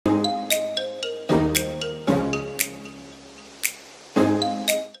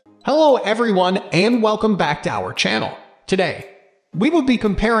Hello everyone and welcome back to our channel. Today, we will be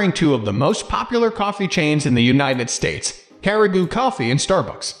comparing two of the most popular coffee chains in the United States, Caribou Coffee and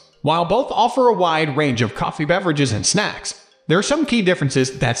Starbucks. While both offer a wide range of coffee beverages and snacks, there are some key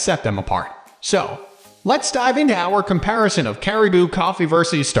differences that set them apart. So, let's dive into our comparison of Caribou Coffee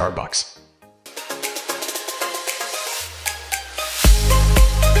versus Starbucks.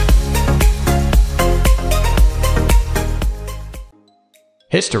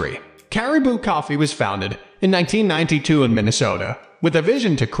 History. Caribou Coffee was founded in 1992 in Minnesota with a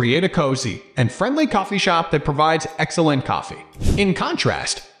vision to create a cozy and friendly coffee shop that provides excellent coffee. In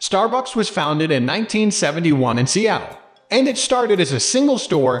contrast, Starbucks was founded in 1971 in Seattle, and it started as a single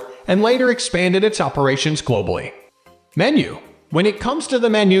store and later expanded its operations globally. Menu. When it comes to the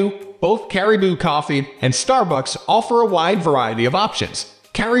menu, both Caribou Coffee and Starbucks offer a wide variety of options.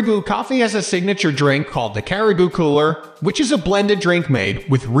 Caribou Coffee has a signature drink called the Caribou Cooler, which is a blended drink made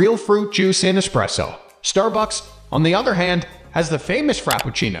with real fruit juice and espresso. Starbucks, on the other hand, has the famous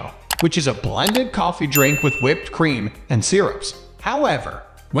Frappuccino, which is a blended coffee drink with whipped cream and syrups. However,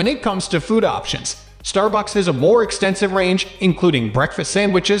 when it comes to food options, Starbucks has a more extensive range, including breakfast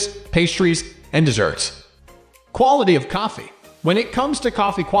sandwiches, pastries, and desserts. Quality of coffee. When it comes to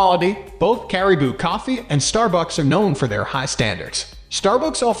coffee quality, both Caribou Coffee and Starbucks are known for their high standards.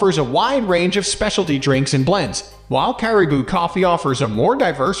 Starbucks offers a wide range of specialty drinks and blends, while Caribou Coffee offers a more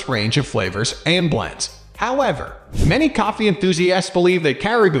diverse range of flavors and blends. However, many coffee enthusiasts believe that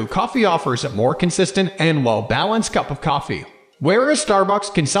Caribou Coffee offers a more consistent and well-balanced cup of coffee, whereas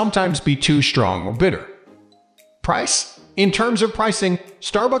Starbucks can sometimes be too strong or bitter. Price. In terms of pricing,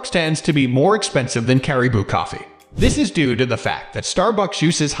 Starbucks tends to be more expensive than Caribou Coffee. This is due to the fact that Starbucks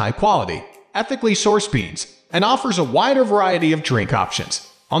uses high-quality, ethically sourced beans and offers a wider variety of drink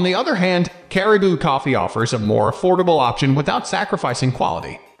options. On the other hand, Caribou Coffee offers a more affordable option without sacrificing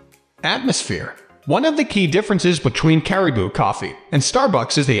quality. Atmosphere. One of the key differences between Caribou Coffee and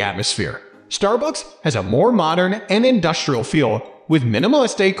Starbucks is the atmosphere. Starbucks has a more modern and industrial feel, with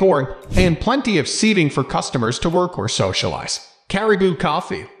minimalist decor and plenty of seating for customers to work or socialize. Caribou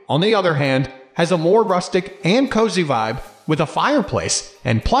Coffee, on the other hand, has a more rustic and cozy vibe, with a fireplace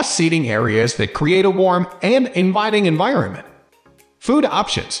and plush seating areas that create a warm and inviting environment. Food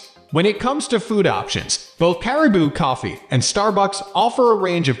options. When it comes to food options, both Caribou Coffee and Starbucks offer a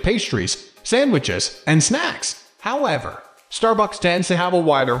range of pastries, sandwiches, and snacks. However, Starbucks tends to have a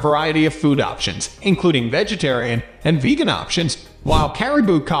wider variety of food options, including vegetarian and vegan options, while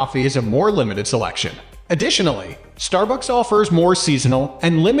Caribou Coffee has a more limited selection. Additionally, Starbucks offers more seasonal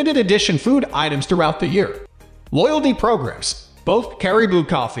and limited edition food items throughout the year. Loyalty programs. Both Caribou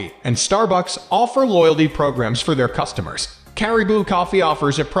Coffee and Starbucks offer loyalty programs for their customers. Caribou Coffee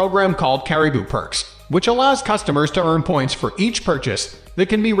offers a program called Caribou Perks, which allows customers to earn points for each purchase that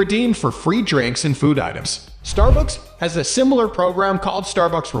can be redeemed for free drinks and food items. Starbucks has a similar program called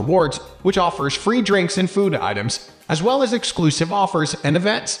Starbucks Rewards, which offers free drinks and food items, as well as exclusive offers and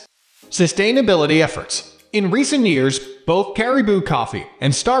events. Sustainability efforts. In recent years, both Caribou Coffee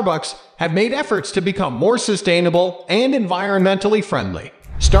and Starbucks have made efforts to become more sustainable and environmentally friendly.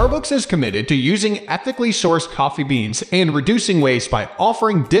 Starbucks is committed to using ethically sourced coffee beans and reducing waste by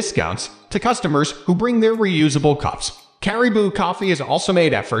offering discounts to customers who bring their reusable cups. Caribou Coffee has also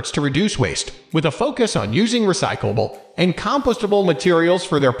made efforts to reduce waste, with a focus on using recyclable and compostable materials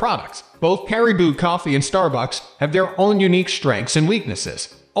for their products. Both Caribou Coffee and Starbucks have their own unique strengths and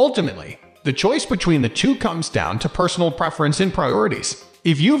weaknesses. Ultimately, the choice between the two comes down to personal preference and priorities.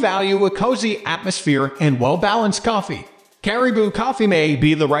 If you value a cozy atmosphere and well-balanced coffee, Caribou Coffee may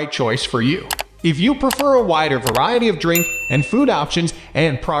be the right choice for you. If you prefer a wider variety of drink and food options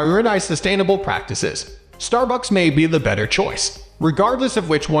and prioritize sustainable practices, Starbucks may be the better choice. Regardless of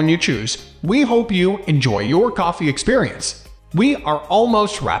which one you choose, we hope you enjoy your coffee experience. We are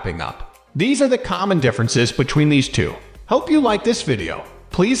almost wrapping up. These are the common differences between these two. Hope you like this video.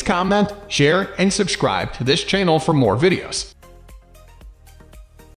 Please comment, share, and subscribe to this channel for more videos.